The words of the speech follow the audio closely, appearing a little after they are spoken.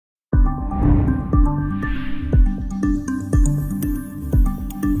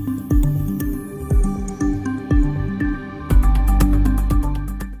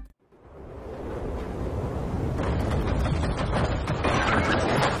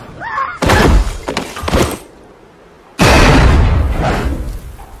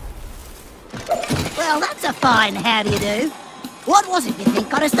a fine how do you do. What was it you think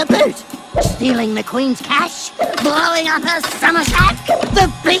got us the boot? Stealing the Queen's cash? Blowing up her summer shack?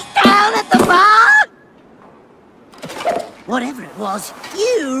 The beatdown at the bar? Whatever it was,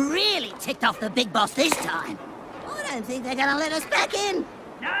 you really ticked off the big boss this time. I don't think they're gonna let us back in.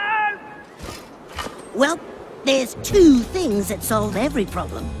 No! Well, there's two things that solve every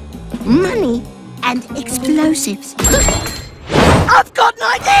problem. Money and explosives. I've got an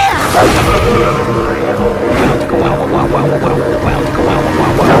idea!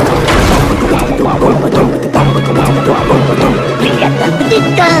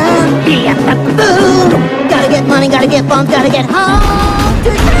 Gotta get money, gotta get bombs, gotta get home to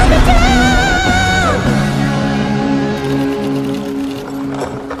Chinatown!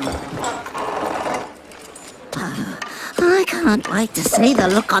 I can't wait to see the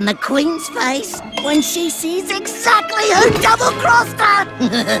look on the Queen's face when she sees exactly who double-crossed her!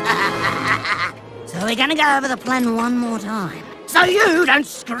 So we're gonna go over the plan one more time, so you don't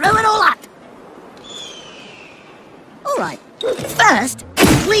screw it all up! Alright, first,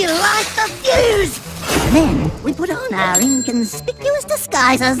 we light the fuse! Then, we put on our inconspicuous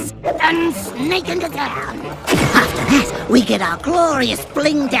disguises and sneak into town. After that, we get our glorious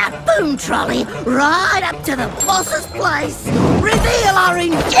blinged-out boom trolley right up to the boss's place, reveal our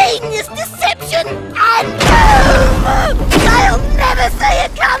ingenious deception, and boom! They'll never see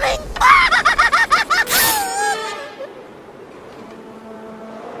it coming!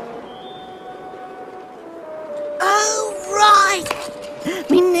 Oh, right!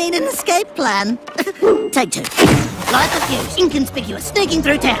 We need an escape plan. Take two. Light the fuse, inconspicuous, sneaking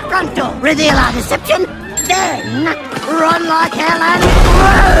through town, front door, reveal our deception, then run like hell and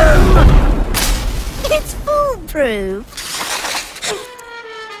boom! It's foolproof.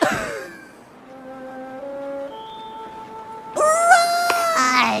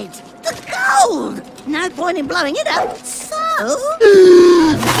 Right! The gold! No point in blowing it up, so...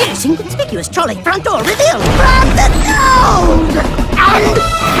 Yes, inconspicuous, trolley, front door, reveal, grab the gold! And...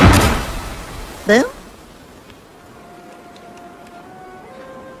 boom?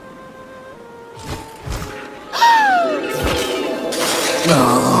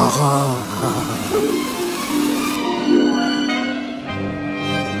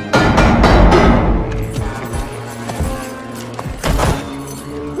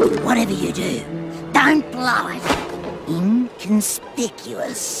 Whatever you do, don't blow it.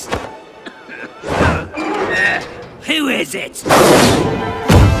 Inconspicuous. Who is it?